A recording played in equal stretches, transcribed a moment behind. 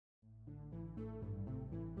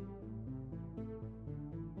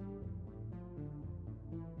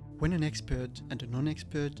When an expert and a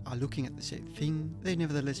non-expert are looking at the same thing, they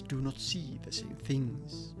nevertheless do not see the same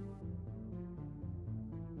things.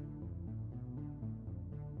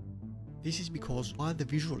 This is because while the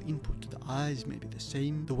visual input to the eyes may be the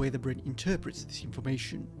same, the way the brain interprets this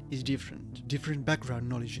information is different. Different background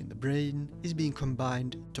knowledge in the brain is being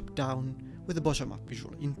combined top-down with a bottom-up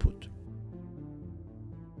visual input.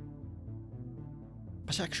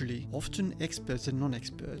 But actually, often experts and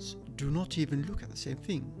non-experts do not even look at the same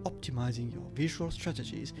thing. Optimizing your visual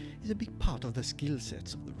strategies is a big part of the skill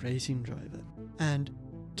sets of the racing driver. And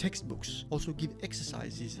textbooks also give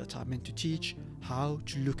exercises that are meant to teach how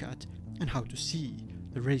to look at and how to see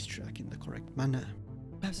the racetrack in the correct manner.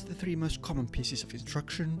 Perhaps the three most common pieces of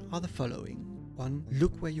instruction are the following. 1.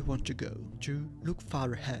 Look where you want to go. 2. Look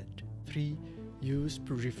far ahead. 3. Use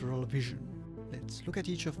peripheral vision. Let's look at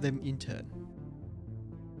each of them in turn.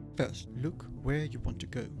 First, look where you want to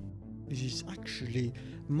go. This is actually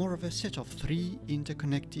more of a set of 3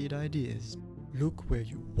 interconnected ideas. Look where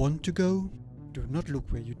you want to go. Do not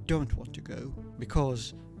look where you don't want to go,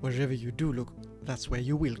 because wherever you do look, that's where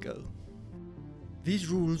you will go. These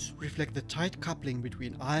rules reflect the tight coupling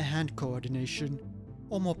between eye-hand coordination,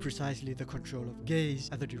 or more precisely the control of gaze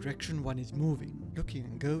and the direction one is moving. Looking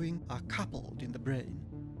and going are coupled in the brain,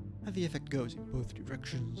 and the effect goes in both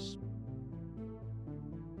directions.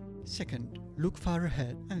 Second, look far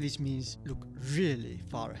ahead, and this means look really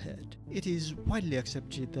far ahead. It is widely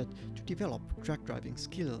accepted that to develop track driving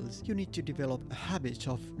skills, you need to develop a habit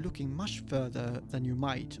of looking much further than you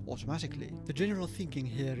might automatically. The general thinking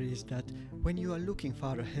here is that when you are looking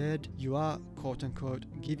far ahead, you are, quote-unquote,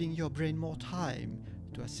 giving your brain more time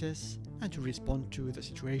to assess and to respond to the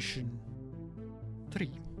situation. 3.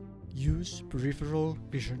 Use peripheral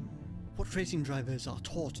vision. What racing drivers are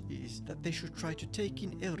taught is that they should try to take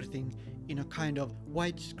in everything in a kind of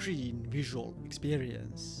widescreen visual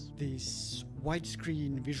experience. This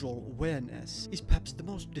widescreen visual awareness is perhaps the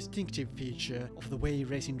most distinctive feature of the way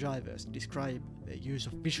racing drivers describe their use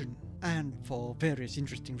of vision, and for various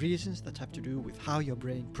interesting reasons that have to do with how your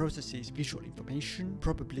brain processes visual information,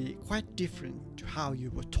 probably quite different to how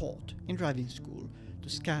you were taught in driving school to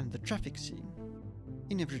scan the traffic scene.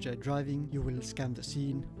 In everyday driving, you will scan the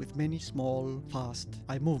scene with many small, fast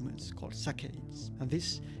eye movements called saccades, and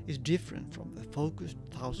this is different from the focused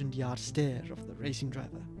 1,000-yard stare of the racing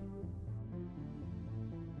driver.